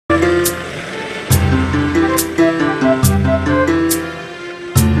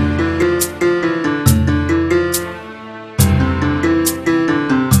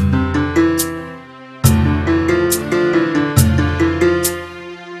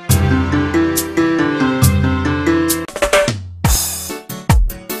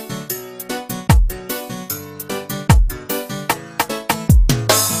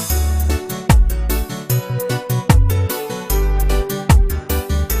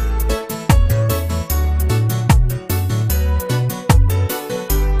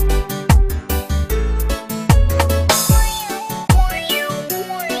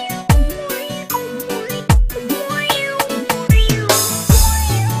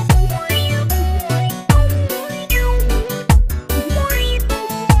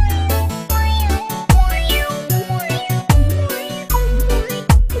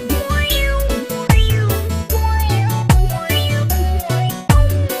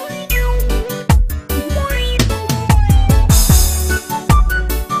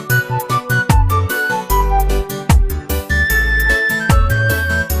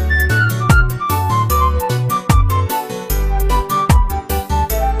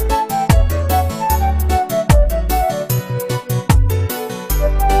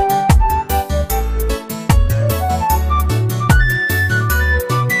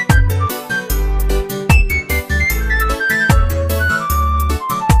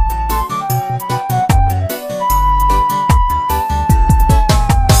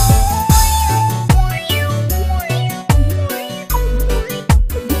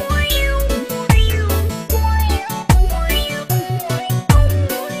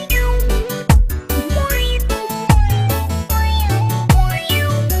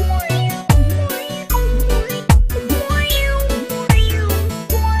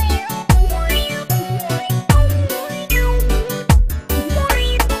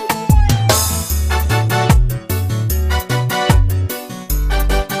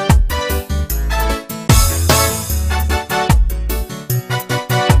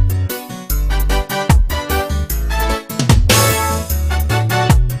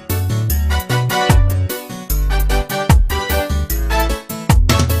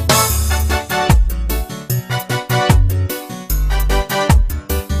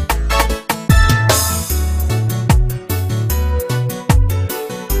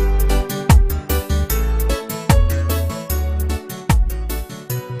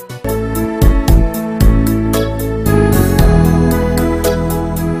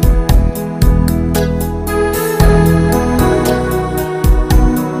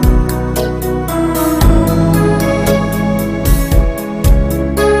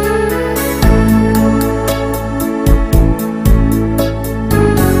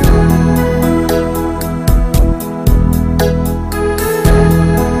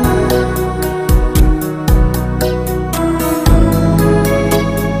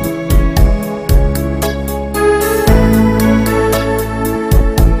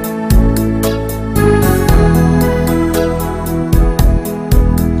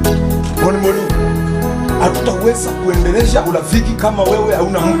utaweza kuendelesha urafiki kama wewe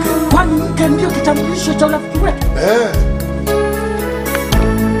hauna mke? Kwani mke ndio kitambulisho cha urafiki wetu?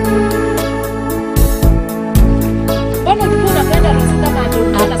 Mbona unapenda Rosi kama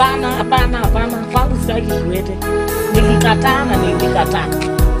ndio? Hapana. Kwangu sitaki kiwete. Nilikataa na nilikataa.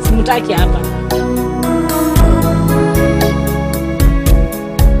 Simtaki hapa.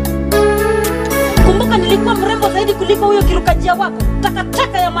 Kumbuka nilikuwa mrembo zaidi kuliko huyo kirukajia wako.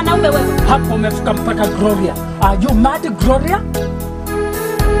 Takataka ya mwanaume wewe. Hapo umefika mpaka Gloria. Are you mad, Gloria?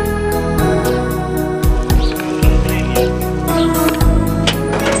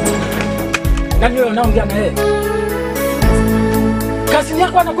 Nani wewe unaongea na yeye? Kazi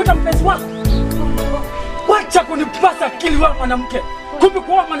yako anakuita mpenzi wako? Wacha kunipasa akili wewe mwanamke. Kumbe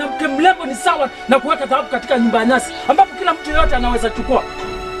kuwa mwanamke mlembo ni sawa na kuweka dhahabu katika nyumba ya nasi ambapo kila mtu yote anaweza chukua.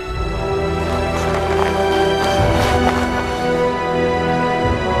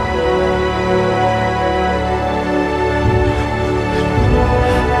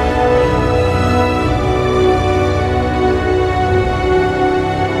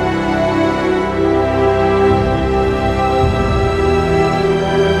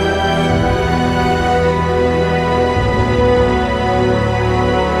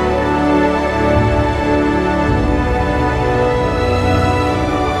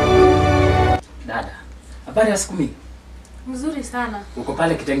 Habari ya siku mingi? Mzuri sana. Uko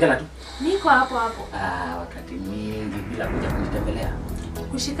pale Kitengela tu? Niko hapo. Wakati mwingi bila kuja kunitembelea.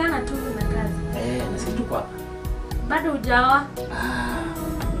 Kushikana tu na kazi. Na sisi tuko hapa. Bado hujaoa?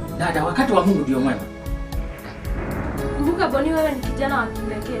 Dada, wakati wa Mungu ndio mwema. Kumbuka Boni, wewe ni kijana wa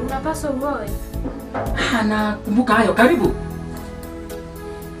kipekee. Unapaswa uoe. Nakumbuka hayo. Karibu.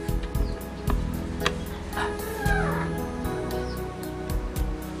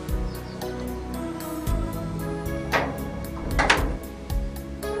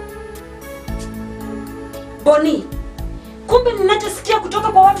 Boni, kumbe ninachosikia kutoka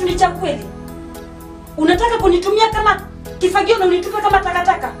kwa watu ni cha kweli. Unataka kunitumia kama kifagio na unitupe kama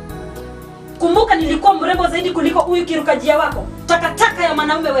takataka. Kumbuka nilikuwa mrembo zaidi kuliko huyu kirukajia wako. Takataka ya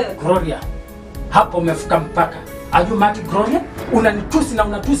mwanaume wewe. Gloria, hapo umefika mpaka. Are you mad, Gloria? Unanitusi na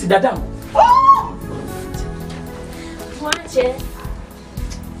unatusi dadangu. Mwache.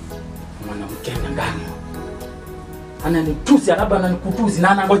 Mwanamke ndani. Ananitusi labda ananikutusi na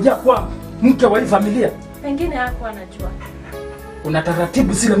anangojea kwa mke wa hii familia. Pengine hapo anajua. Kuna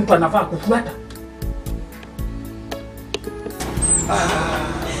taratibu zile mtu anafaa kufuata.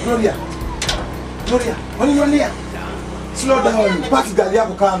 Gloria, wani unalia? Slow down, paki gari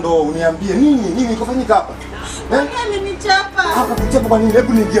yako kando, uniambie nini kufanyika hapa? Amenichapa. Hapa kuchapa kwa nini?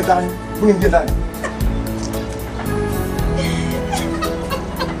 Hebu niingie ndani.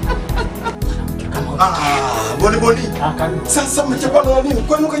 Boni. Sasa umechapana na nini?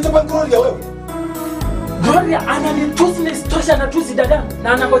 Kwani ukachapa Gloria wewe? Gloria ananitusi na istosha na tusi dadangu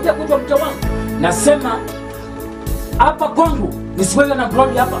na anangojea kujua mke wangu. Nasema hapa kwangu nisiwewe na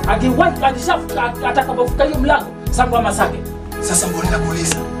Gloria hapa. Akiwahi akishafuka atakapofuka hiyo mlango sangu ama sake. Sasa mbona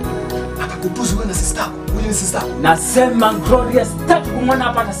nakuuliza? Akakutusi wewe na sister yako. Wewe ni sister yako. Nasema Gloria sitaki kumwona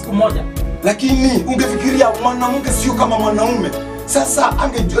hapa hata siku moja. Lakini ungefikiria mwanamke sio kama mwanaume. Sasa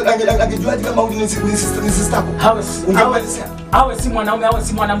angejuaje kama huyu ni sister yako? Hawe si mwanaume, hawe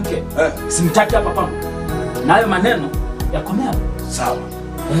si mwanamke. Simtaki hapa kwangu. Na hayo maneno yakomea. Sawa.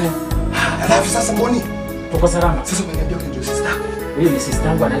 Alafu sasa Boni, tuko salama. Sasa umeniambia ndio sister yako. Huyu ni sister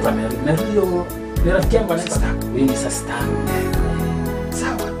yangu anaitwa Mary. Na huyo ni rafiki yangu anaitwa. Huyu ni sister yangu.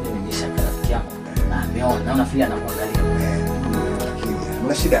 Sawa. Mimi ni shaka rafiki yangu. Na ameona, naona fili anakuangalia.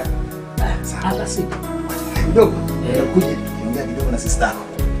 Una shida? Hata siku. Kidogo. Kuja tukiongea kidogo na sister yako.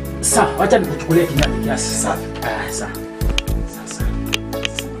 Sawa, acha nikuchukulie kinywaji kiasi. Safi. Sawa. Sasa.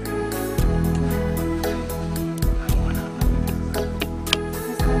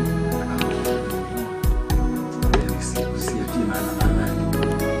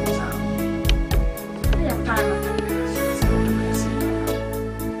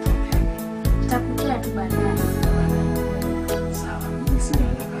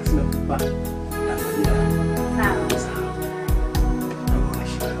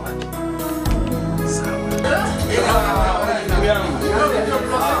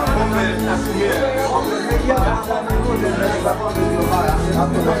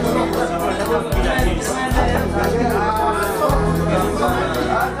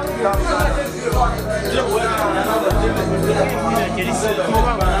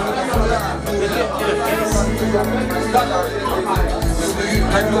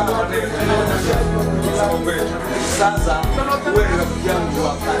 Sasa wewe rafiki yangu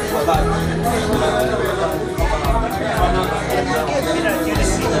wa baba.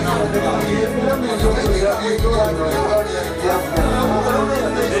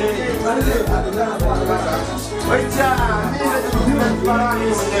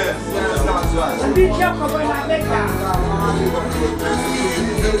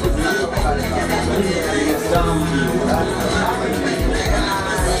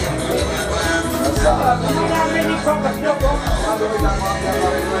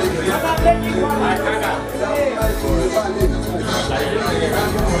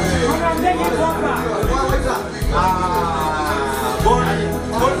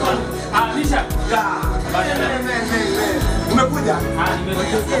 Umekuja?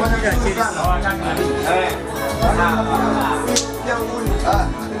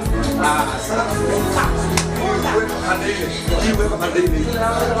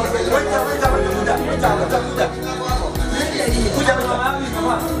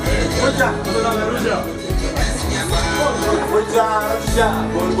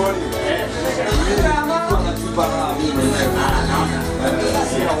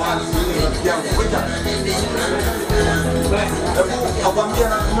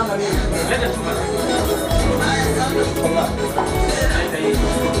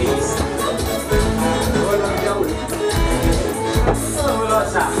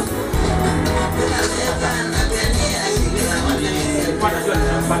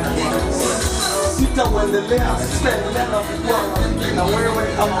 Sitaendelea na kukua na wewe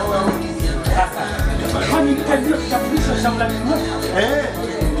kama wewe. Kwani ndio kitambulisho cha mlango mmoja?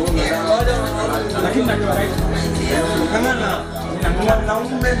 Lakini najua right.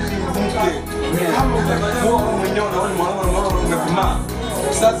 Mwanaume ni mke. Kama umekuwa mwenyewe unaona mwanaume umekomaa.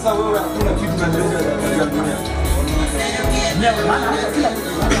 Sasa wewe hakuna kitu kinaendelea katika dunia.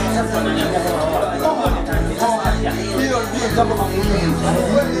 Hiyo ndio jambo muhimu.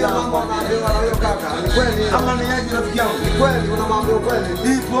 Kweli ama ni yaji rafiki yangu? Kweli unamwambia kweli.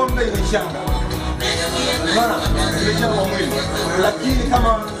 Hii pombe inashanga. Maana imeshanga mwili. Lakini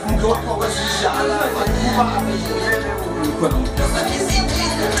kama mke wako hawezisha alikuwa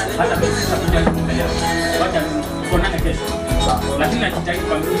hata mimi sitakuja kuongelea. Wacha tuonane kesho. Lakini najitahidi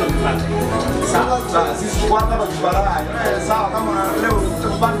kwa mtu mpaka. Sawa, sisi kwanza tunabaraa. Sawa kama leo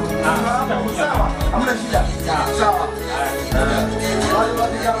tupande. Sawa, hamna shida. Sawa. Wale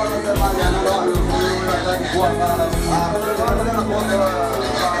watu kama wanasema ndoa wanataka kuwa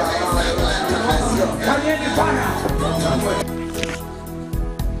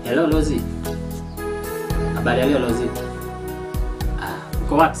Hello Lozi. Habari ya leo Lozi.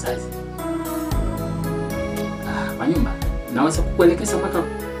 Uko wapi sasa? Kwa nyumba. Naweza kukuelekeza mpaka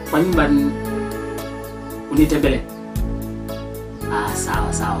kwa nyumba unitembelee.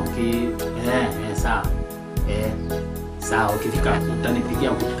 Sawa. Okay. Sawa. Sawa, ukifika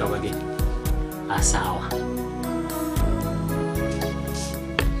utanipigia ukifika kwa gate. Sawa.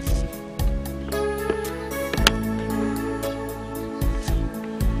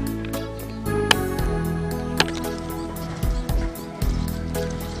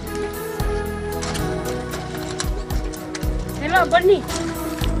 Hello, Bonnie.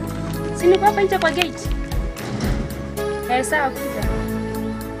 Sini kwa hapa nje kwa gate. Sawa kuja.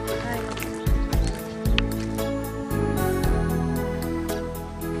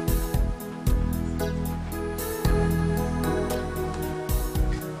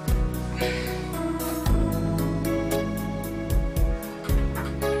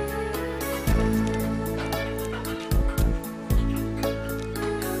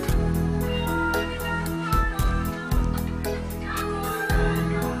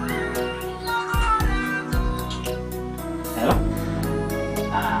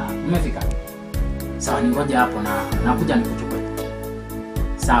 Umefika? Sawa, ningoje hapo na nakuja nikuchukue.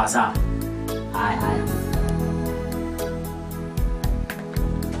 Sawa. Haya.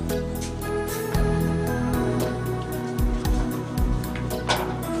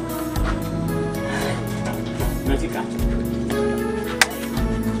 Umefika?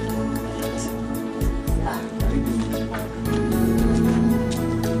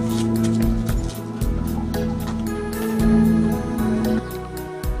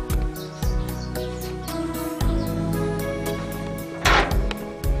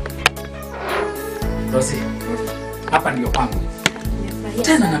 Rosi, hapa ndio kwangu.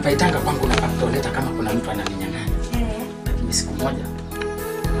 Tena napaitanga kwangu na patoleta kama kuna mtu ananinyang'anya. Lakini siku moja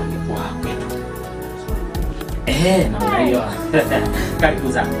angekuwa kwetu. Namna hiyo.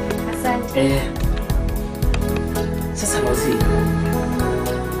 Karibu sana. Asante. Sasa Rosi,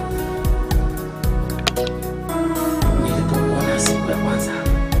 nilipokuona siku ya kwanza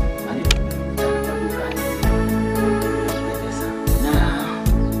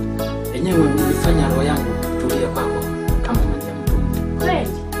ulifanya roho yangu tulie kwako kama mwenye mtu. Kweli?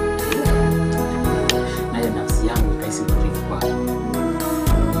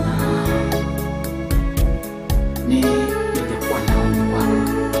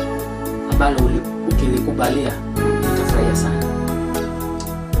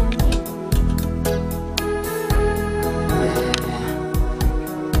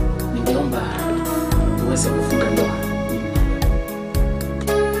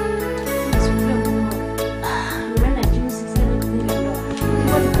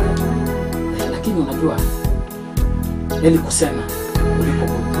 Lakini unajua heri kusema kuliko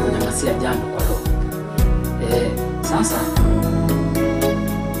kunyamasia jambo kwa roho. Sasa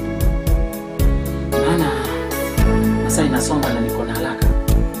maana masaa inasonga na niko na haraka.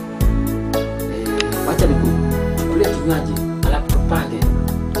 Wacha nikuchukulie kinywaji alafu tupange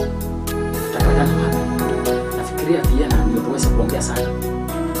tutapatana wapi. Nafikiria Vienna ndio tuweze kuongea sana.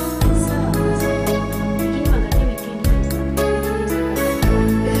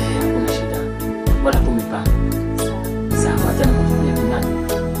 Hakuna shida. Bora tu mipango. Sawa, wacha nikuchukulie kinywaji.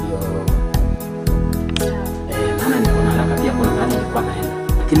 Maana niko na haraka pia, kuna mahali nilikuwa naenda.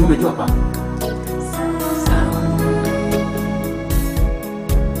 Lakini umejua pa. Sawa.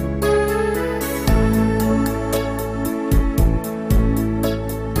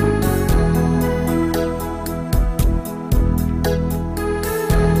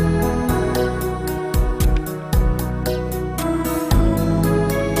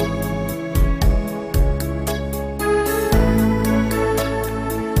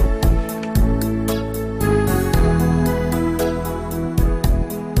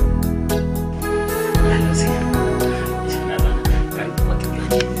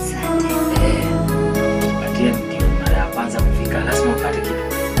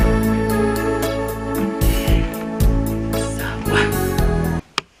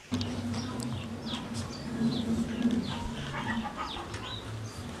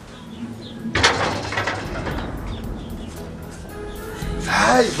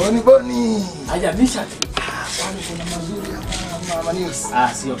 Boni. Haya misha. Kwani kuna mazuri hapa mama news.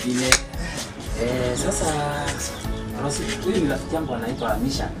 Sio vile. Sasa Rosi, huyu ni rafiki yangu anaitwa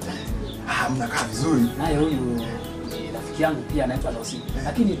Misha. Mnakaa vizuri. Naye huyu ni rafiki yangu pia anaitwa Rosi.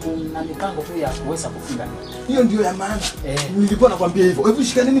 Lakini tuna mipango tu ya kuweza kufunga. Hiyo ndio ya maana. Nilikuwa nakwambia hivyo. Hebu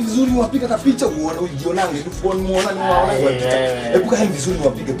shikaneni vizuri niwapige ka picha uone ujionange. Hebu muonane muone kwa picha. Hebu kaeni vizuri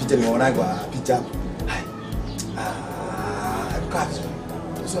niwapige picha niwaonange kwa picha hapo. Hai. Kaa vizuri.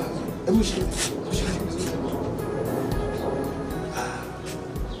 Hebu shika vizuri.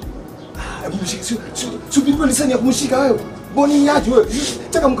 Hebu shika. Subiri lisani ya kumshika wewe. Boni nyaji wewe.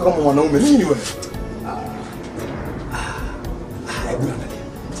 Chaka mka kama mwanaume. Nini wewe? Hebu angalia.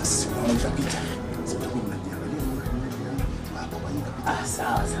 Sasa sisi tunaona picha.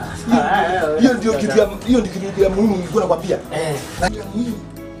 Sawa. Hiyo ndio kitu ya muhimu nilikuwa nakwambia. Na ndio muhimu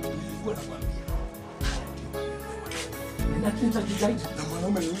nilikuwa nakwambia. Ninakiita kizaidi. Na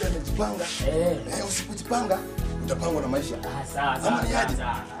mwanaume ni yule anajipanga. Usipojipanga utapangwa na maisha. Sawa.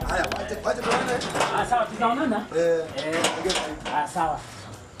 Haya, wacha tuone. Sawa, tutaonana. Sawa.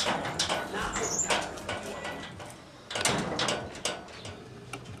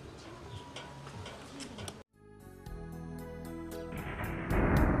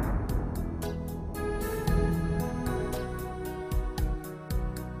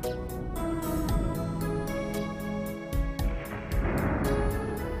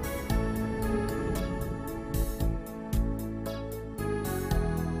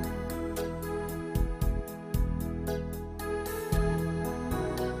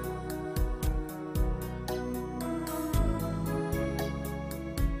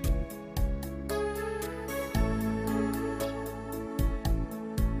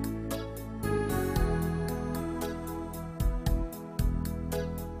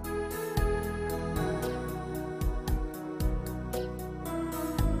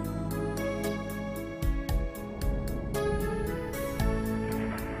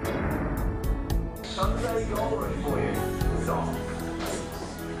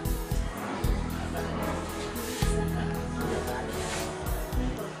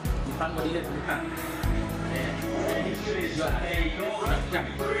 Mipango ile tulipanga.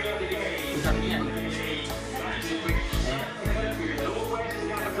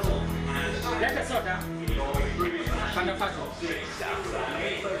 Leta soda. Panda pato.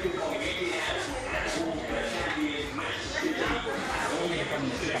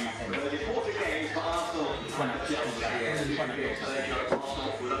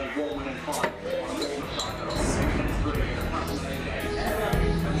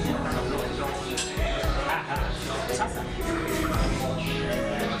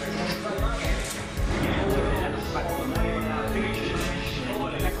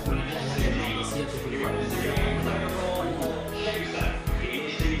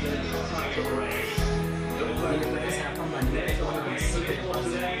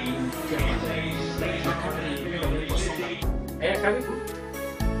 Karibu.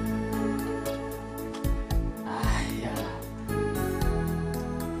 Aya.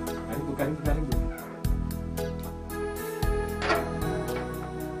 Karibu.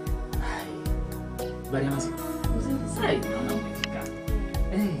 Bari ya masiku. Sai, naona umefika.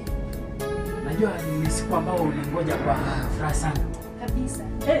 unajua ni siku ambao ulingoja kwa furaha sana. Kabisa.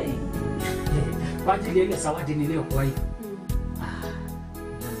 Kwa ajili ya ile zawadi niliyokuwa hiyo.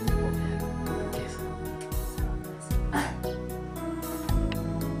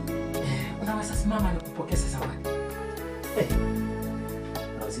 Unaweza simama nikupokeze zawadi.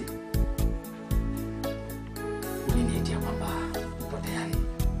 Rozi. Uliniitia kwamba upo tayari.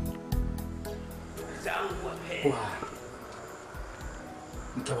 Kwa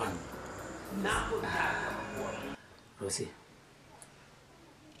mke wangu. Rozi.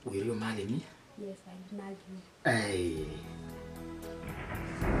 Will you marry me? Yes, I'll marry you. Hey.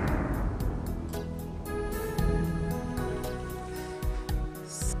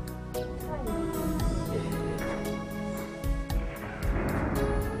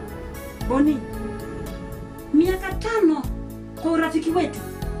 Boni, miaka 5 kwa urafiki wetu.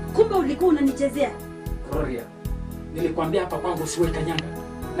 Kumbe ulikuwa unanichezea. Gloria, nilikwambia hapa kwangu usiwe kanyanga.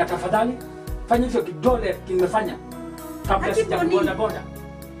 Na tafadhali fanya hivyo kidole kimefanya kabla sijakubonda bonda.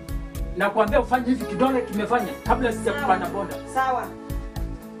 Nakwambia ufanye hivi kidole kimefanya kabla sijakubonda bonda. Sawa.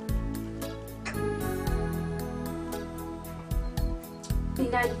 Ni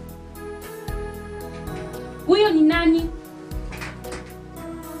nani? Huyo ni nani?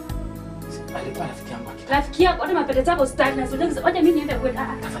 Alikuwa rafiki yangu akita. Rafiki yako, hata mapete zako sitaki na sitaki. Wacha mimi niende kwenda.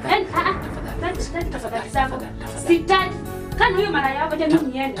 Tafadhali zako. Sitaki. Kana huyo mara yako, wacha mimi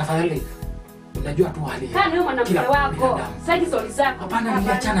niende. Tafadhali. Unajua tu hali. Kana huyo mwanamke wako. Sitaki stori zako. Hapana,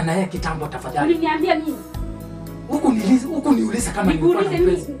 niliachana na yeye kitambo tafadhali. Uliniambia nini? Huku niuliza kama nilikuwa na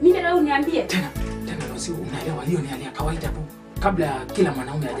mpenzi. Mimi leo uniambie. Tena Rosi, unaelewa hiyo ni hali ya kawaida tu. Kabla kila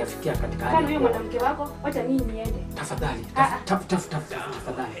mwanaume hajafikia katika hali. Kana huyo mwanamke wako, wacha mimi niende. Tafadhali.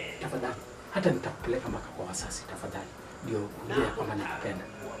 Tafadhali. Hata nitakupeleka mpaka kwa wazazi tafadhali. Ndio ujue kwamba nakupenda.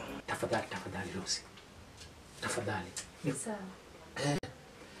 Tafadhali Rosi. Tafadhali. Sawa.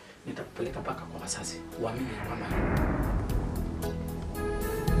 Nitakupeleka mpaka kwa wazazi. Uamini kwamba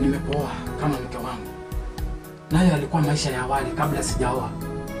nimekuoa kama mke wangu. Nayo alikuwa maisha ya awali kabla sijaoa.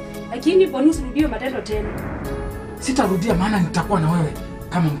 Lakini bonus rudio matendo tena. Sitarudia maana nitakuwa na wewe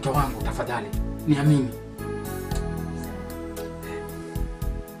kama mke wangu tafadhali. Niamini.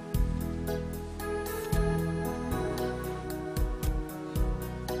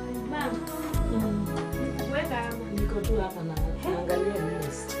 Niko tu hapa na naangalia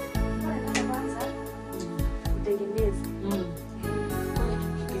news. Utengeneze.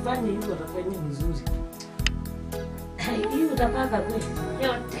 Kifanye hivyo utafanya vizuri. Hii utapaka kweli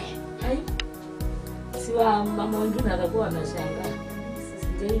yote. Siwa mama wengine atakuwa anashangaa.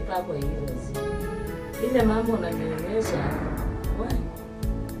 Sijaipa hapo hiyo. Ile mambo unanionyesha.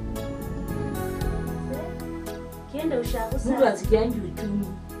 Kienda ushagusa. Mtu asikiangi uchumi.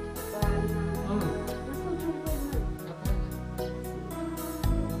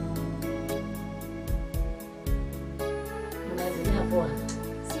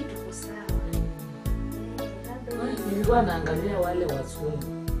 Nilikuwa naangalia wale wazungu.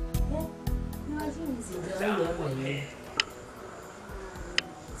 Ni wazungu.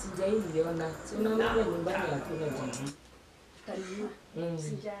 Sijaiona. Si unaona nyumbani hakuna TV. Tanzania.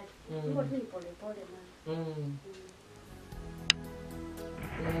 Sijali. Ngo tu ni pole pole na.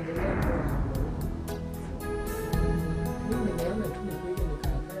 Naendelea kwa. Mimi nimeona tu ni kweli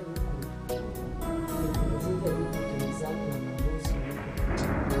nikakaa huko. Nilikuwa nikitembea na mambosi huko.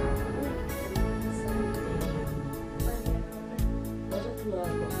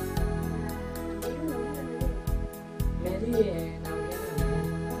 Marie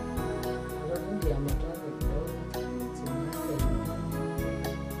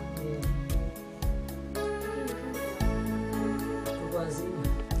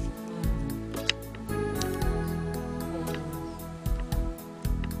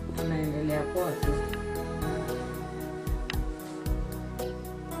anaendelea poa tu.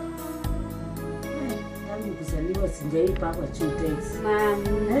 Tangu kuzaliwa sijaipa hapa Chutex.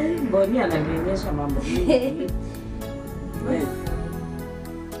 Mboni ananionyesha mambo mengi.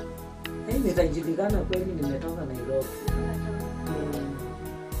 Nitajulikana kweli nimetoka Nairobi.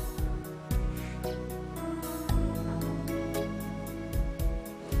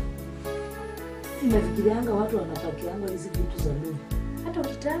 Nafikirianga watu wanapakianga hizi vitu za leo. Hata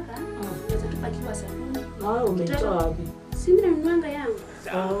ukitaka, unaweza tupakiwa sabuni. Wewe umetoa wapi? Si mimi nanunuanga yangu.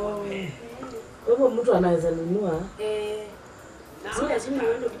 Kwa hivyo mtu anaweza nunua. Si lazima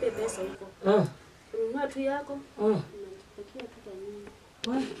uende ulipe pesa huko. Ununua tu yako. Unapakia tu kwa nyumba.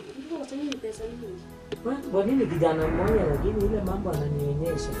 Ndio sasa ni pesa nyingi. Kwa nini kijana mmoja lakini ile mambo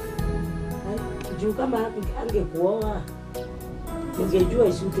ananionyesha. Juu kama angekuoa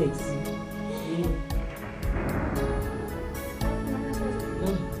ungejua Chutex.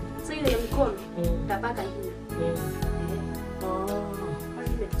 Sasa ile ya mkono. mpaka hina. Oh. Kwa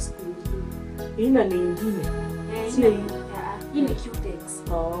hiyo tu siku nyingine. Ina ni ingine. Sio hii. Hii ni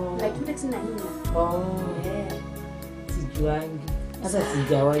Cutex. Oh. Na Cutex na hina. Oh. Sijuangi. Sasa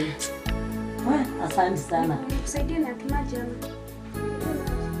sijawahi. Asante sana. Kusaidia na kimaji ama.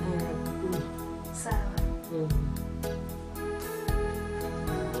 Sawa.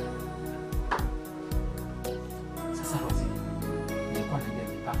 Sasa Rozi, nilikuwa na ile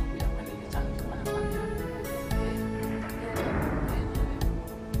mipango ya kwenda ile channel kwa nafanya.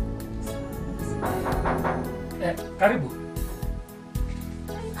 Karibu.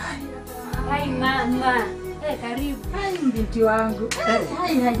 Hai mama. Karibu. Hai binti wangu.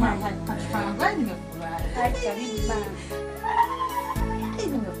 Hai. Nimefurahi. Hai karibu mama.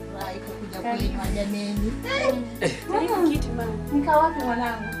 Nimefurahi kukuja kulipa jameni. Karibu kiti mama. Nika wapi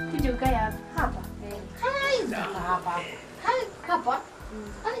mwanangu? Kuja ukae hapa. Hapa. Hai, nika hapa. Hai, hapa.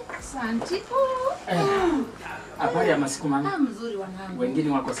 Hai, asante. Habari ya masiku mama? Mzuri wanangu.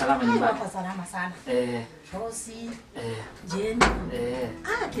 Wengine wako salama Hai, nyumbani? wako salama sana. Rosi. Jeni.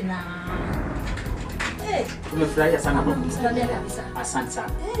 Kina. Tumefurahia sana kwa Msalia kabisa. Asante sana.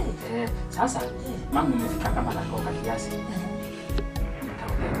 Sasa mama umefika kama natoka kiasi.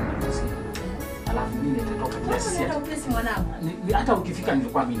 Nitaongea na Rosi. Alafu mimi nitatoka kiasi. Hata upesi mwanangu. Hata ukifika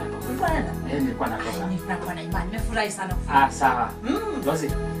nilikuwa mimi natoka. Ulikuwa nenda? Nilikuwa natoka. Ninakuwa na imani. Nimefurahi sana kufika. Sawa.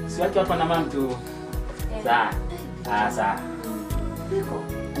 Rosi, si watu hapa na mama tu. Sawa. Sawa. Niko.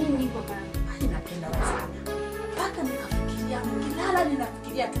 Mimi niko hapa. Hai, napenda wewe sana. Mpaka nikafikiria, nikilala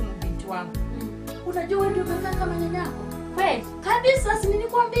ninafikiria tu binti wangu. Unajua wewe ndio umekaa kama nyanyako. Kweli? Kabisa, si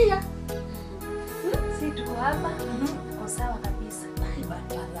nilikwambia. Si tuko hapa. Tuko sawa kabisa. Ai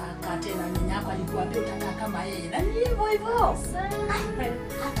baraka tena nyanyako alikuambia utakaa kama yeye. Na ni hivyo hivyo.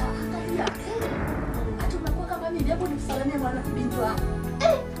 Hata angalia. Hata unakuwa kama mimi, hebu nikusalimie mwana binti wangu.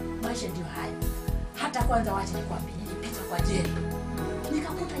 Maisha ndio haya. Hata kwanza wacha nikwambie, nilipita kwa Jeni.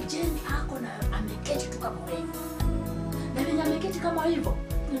 Nikakuta Jeni ako na ameketi tu kama wewe. Na venye ameketi kama hivyo,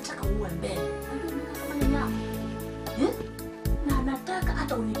 nataka uwe mbele. Na nataka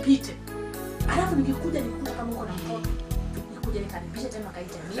hata unipite. Alafu nikikuja nikukuta kama uko na mtoto. Nikuja nikaribisha tena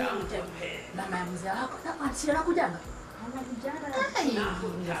kaita mimi tena mama ya mzee wako. Na si anakujanga.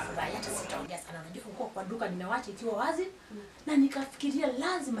 Nimefurahi hata sitaongea sana. Unajua uko kwa duka nimewacha ikiwa wazi na nikafikiria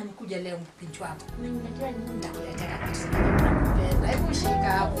lazima nikuje leo mpinchi wako. Nimekuletea nini? Nakuletea kitu nakupenda. Hebu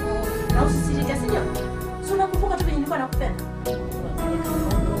shika hapo. Na usisirike sio? Si unakumbuka tu venye nilikuwa nakupenda?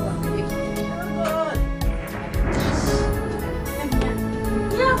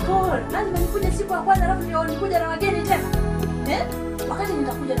 Lazima nikuje siku ya kwanza alafu ndio nikuja na wageni tena. Wakati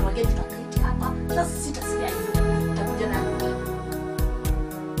nitakuja na wageni tutaketi hapa. Sasa sitasikia hivyo. Nitakuja na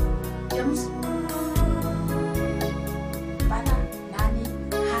James. Bana nani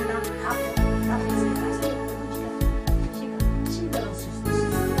hana hapo. Rafiki zake. Shika na sisi.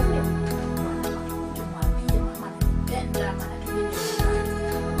 Tumwambie mama anapenda maana tumini.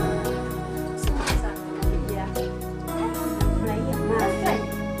 Sasa kabisa. Furahia mama.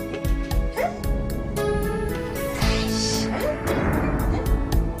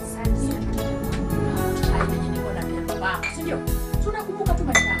 Tunakumbuka tu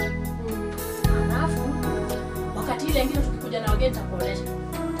maisha. Alafu wakati ile nyingine tukikuja na wageni tutakuonesha.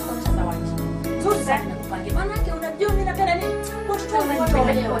 Tutakuonesha zawadi. Nzuri sana nakupangia. Maana yake unajua mimi napenda nini? Watu tu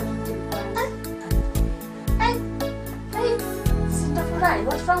wanaelewa. Sitafurahi.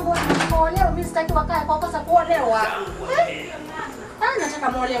 Watu wangu wanaolewa mimi sitaki wakae kwa kosa kuolewa.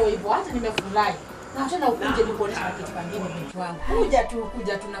 Nataka muolewe hivyo. Hata nimefurahi. Na tena ukuje nikuonesha kitu kingine binti wangu.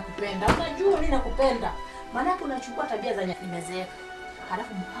 Kuja tu nakupenda. Unajua mimi nakupenda. Maana unachukua tabia za nimezeeka.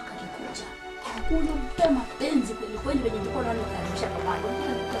 Halafu mpaka kikuja. Hakuna mpe mapenzi kweli kweli wenye mkono wale karibisha pamoja.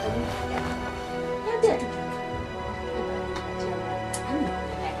 Niambia tu.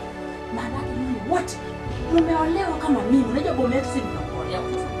 Maana mimi wote mmeolewa kama mimi. Unajua bome yetu sisi tunakuolewa.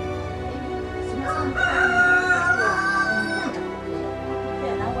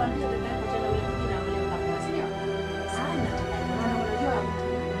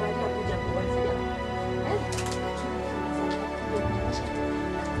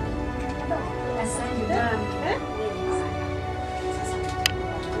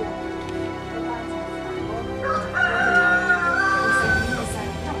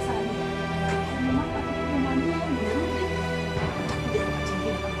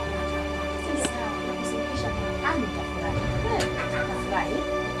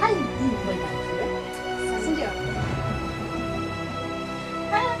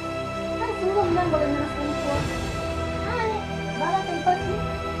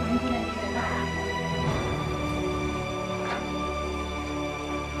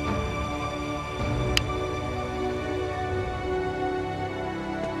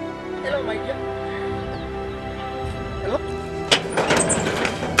 Hello my dear. Hello.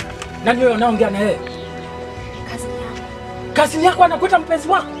 Nani wewe unaongea na yeye? Kazi yako anakuita mpenzi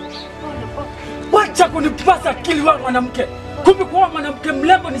wako? Wacha kunipasa akili wewe mwanamke. Kumbe kuoa mwanamke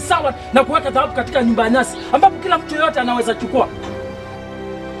mlembo ni sawa na kuweka dhahabu katika nyumba ya nyasi ambapo kila mtu yote anaweza chukua.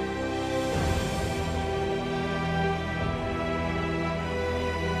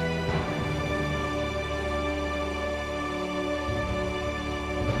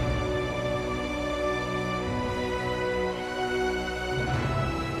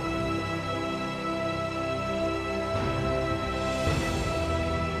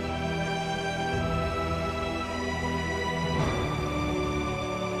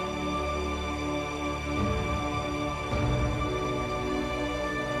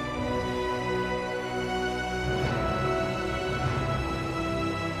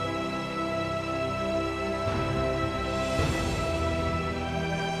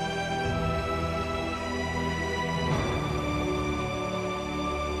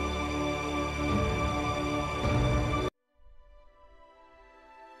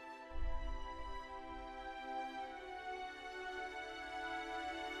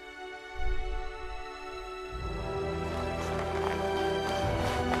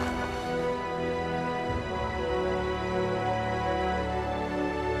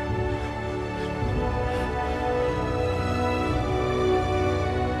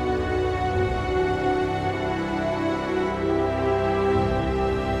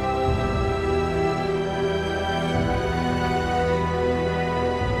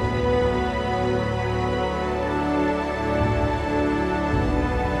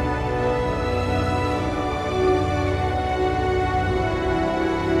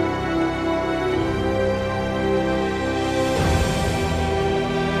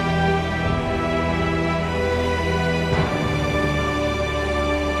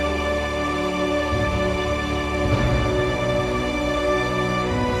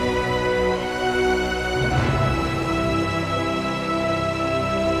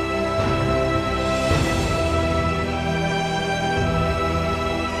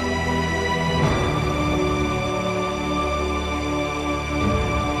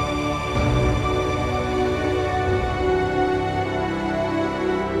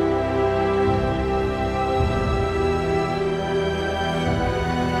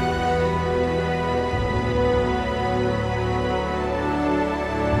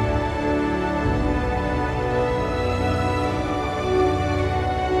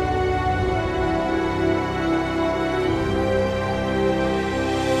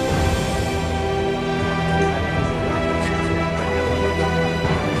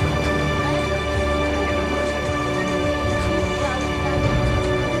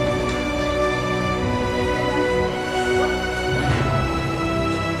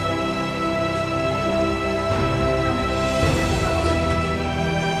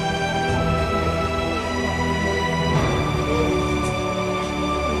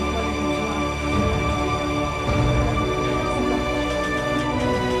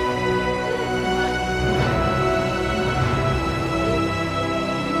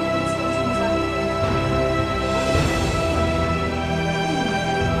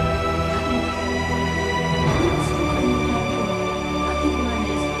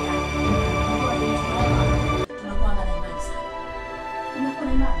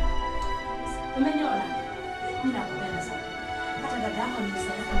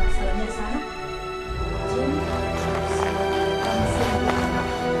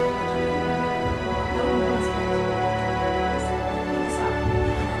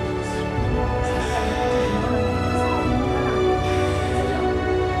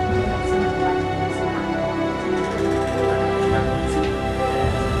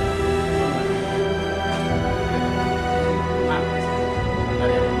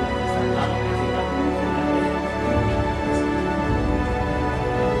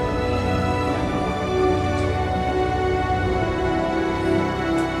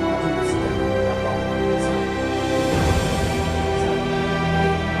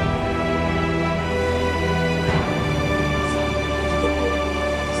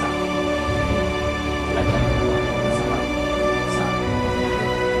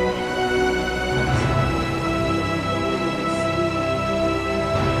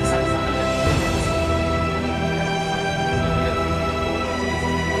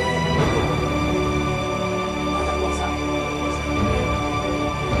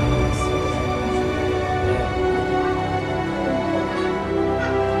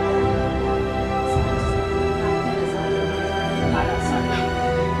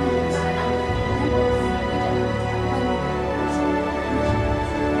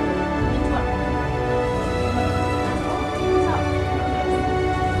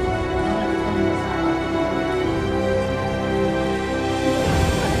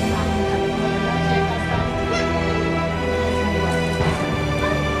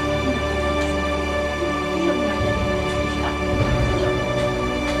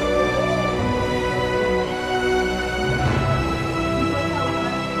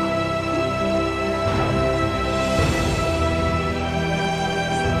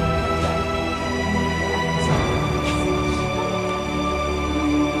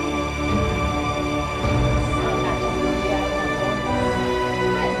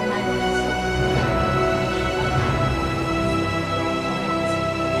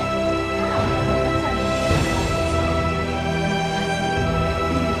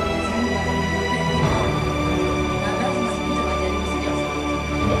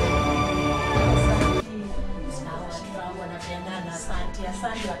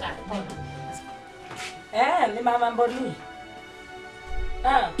 ni mama Mboni.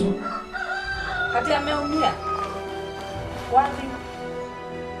 Hati ameumia. Wapi?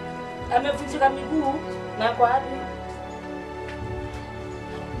 Amevunjika miguu na kwa wapi?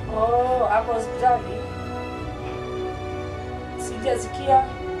 Oh, hapo hospitali. Sijasikia.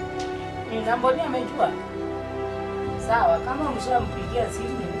 Ni Mboni amejua. Sawa, kama mshampigia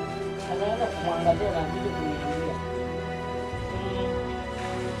simu, anaenda kumwangalia na mbili kuniambia.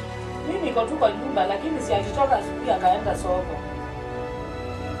 Mimi niko tu kwa nyumba lakini si alitoka asubuhi akaenda soko.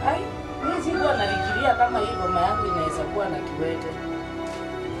 Ai, mimi sikuwa nafikiria kama hii mama yangu inaweza kuwa na kiwete.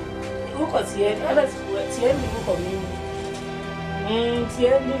 Huko siendi, hata siendi huko mimi.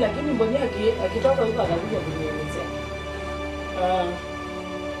 Siendi lakini Mboni akitoka huko anakuja kunielezea.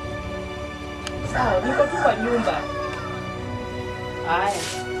 Sawa, niko tu kwa nyumba. Haya.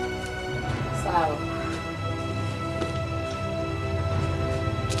 Sawa.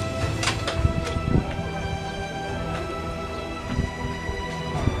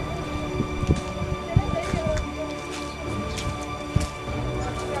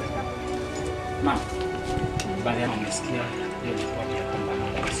 Mama, baada ya kumsikia hiyo ripoti ya kwamba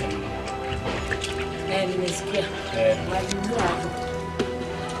anasema. Nimesikia. Mazingira hapo.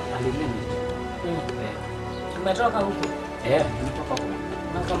 Alimeni. Umetoka huko? Nimetoka huko.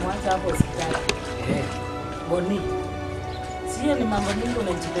 Na kamwacha hapo hospitali. Mboni. Sio ni mambo mingi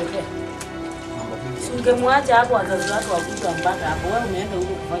unajipelekea. Mambo mingi. Si ungemwacha hapo wazazi wako wakuja mpaka hapo wewe unaenda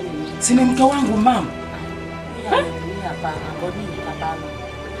huko kufanya nini? Si ni mke wangu mama. Hapana, Mboni hapana.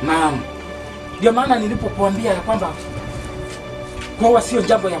 Mama. Ndio maana nilipokuambia ya kwamba kwa sio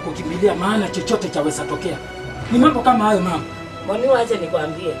jambo ya kukimbilia maana chochote chaweza tokea. Ni mambo kama hayo mama. Mboni wacha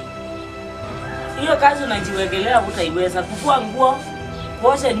nikwambie. Hiyo kazi unajiwekelea hutaiweza. Kufua nguo,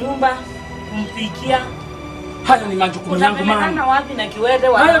 kuosha nyumba, kumpikia. Hayo ni majukumu yangu mama. Unamelekana wapi na kiwete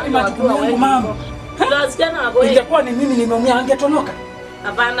wa? Hayo ni majukumu yangu mama. Unasikiana wako wewe. Ingekuwa ni mimi nimeumia angetoroka.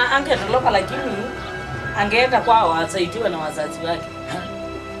 Hapana, angetoroka lakini angeenda kwao asaidiwe na wazazi wake.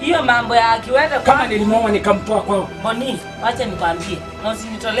 Hiyo mambo ya kiwete kama nilimwoa nikamtoa kwao. Mboni, wacha nikwambie. Na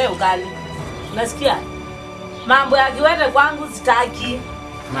usinitolee ugali. Unasikia? Mambo ya kiwete kwangu sitaki.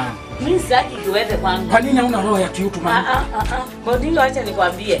 Mama. Mimi sitaki kiwete kwangu. Kwa nini hauna roho ya kiutu mama? Mboni, wacha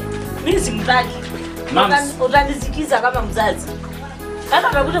nikwambie. Mimi simtaki. Mama, utanisikiza kama mzazi. Hata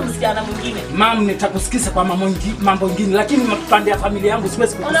utakuta msichana mwingine. Mama, nitakusikiza kwa mambo mengine lakini pande ya familia yangu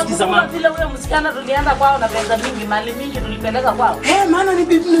siwezi kukusikiza mama. Vile ule msichana tulienda kwao na pesa mingi, mali mingi tulipeleka kwao. Maana ni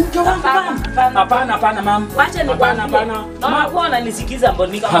mke wangu mama. Hapana mama. Wacha nikwambie. Hapana. Mama kwa unanisikiza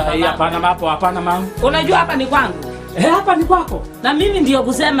Mboni kama mama. Hapana hapo, hapana mama. Unajua hapa ni kwangu. Hapa ni kwako. Na mimi ndio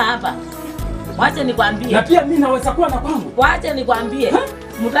kusema hapa. Wacha nikwambie. Na pia mimi naweza kuwa na kwangu. Wacha nikwambie.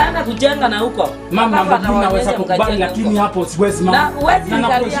 Mtaenda kujenga na huko. Mama, mimi naweza kukubali lakini hapo siwezi mama. Na uwezi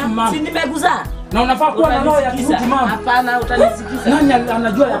nikalia. Si nimekuzaa. Na unafaa kuwa na roho ya kiutu mama. Hapana, utanisikiza. Nani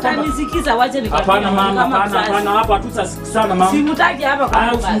anajua ya kwamba? Utanisikiza, wacha nikwambie. Hapana mama, hapana hapa hatutasikizana mama. Simtaki hapa kwa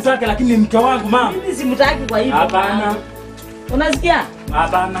mama. Simtaki lakini ni mke wangu mama. Mimi simtaki kwa hivyo. Hapana. Unasikia?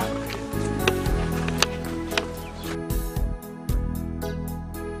 Hapana.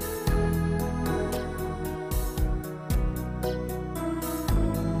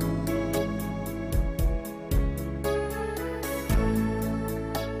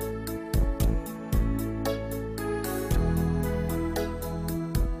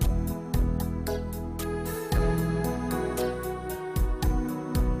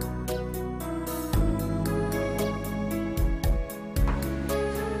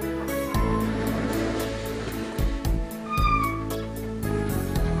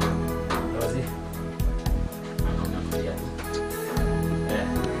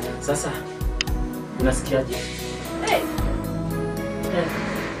 Sasa unasikiaje?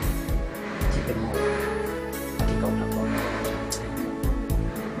 Jipe moyo. Hakika utapona.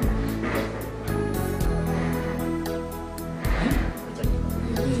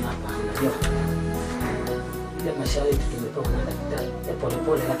 Hapa ndio. Ile masharti tumepewa na daktari. Pole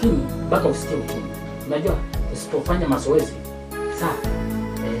pole lakini mpaka usikie uchungu. Unajua usipofanya mazoezi sawa.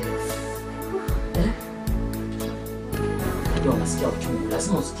 Ndio unasikia uchungu,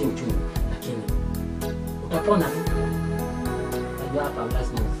 lazima usikie uchungu, lakini utapona tu. Unajua hapa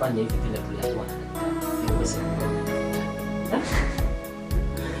lazima ufanye hivi vile tuliambiwa na daktari, ili uweze kupona.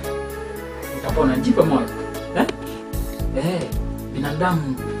 Utapona, jipe moyo.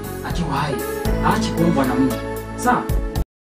 Binadamu akiwa hai, aache kuumbwa na Mungu. Sawa?